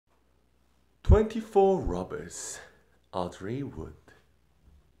24 robbers, Audrey Wood.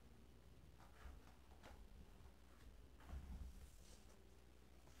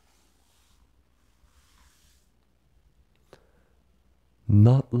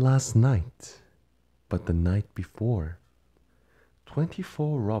 Not last night, but the night before,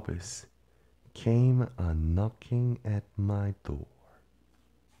 24 robbers came a knocking at my door.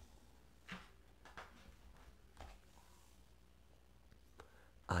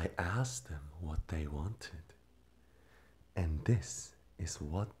 I asked them what they wanted, and this is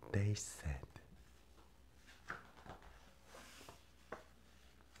what they said.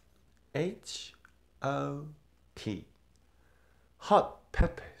 H-O-T, hot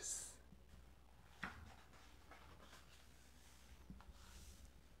peppers.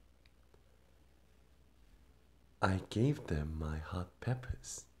 I gave them my hot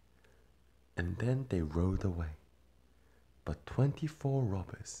peppers, and then they rode away. But 24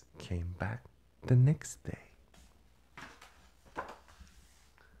 robbers came back the next day.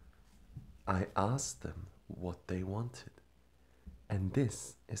 I asked them what they wanted, and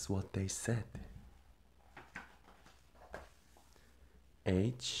this is what they said.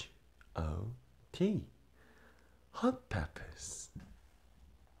 H-O-T, hot peppers.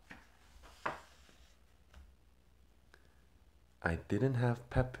 I didn't have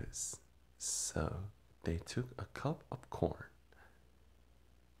peppers, so they took a cup of corn.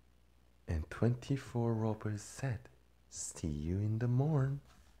 And 24 robbers said, "See you in the morn."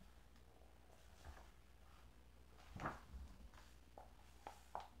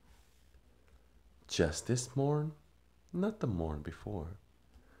 Just this morn, not the morn before,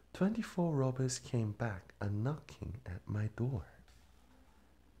 24 robbers came back a knocking at my door.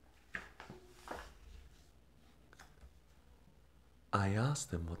 I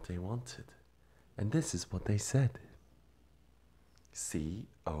asked them what they wanted, and this is what they said.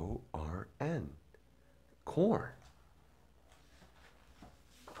 C-O-R-N, corn.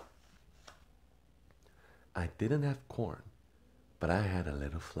 I didn't have corn, but I had a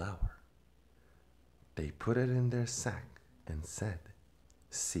little flour. They put it in their sack and said,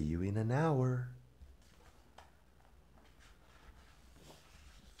 "See you in an hour."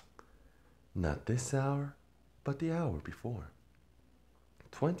 Not this hour, but the hour before.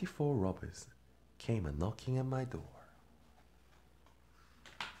 24 robbers came a knocking at my door.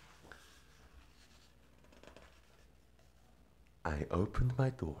 I opened my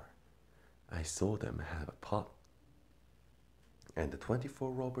door. I saw them have a pot. And the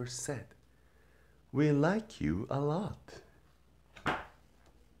 24 robbers said, "We like you a lot.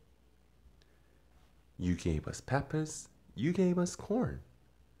 You gave us peppers, you gave us corn.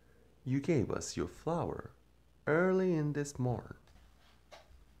 You gave us your flour early in this morn."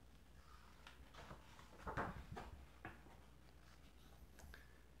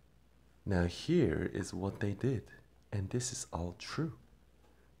 Now here is what they did, and this is all true.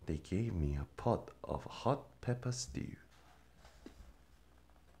 They gave me a pot of hot pepper stew.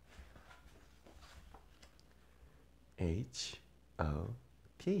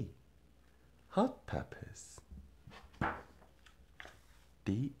 H-O-T, hot peppers.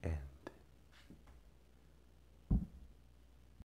 The end.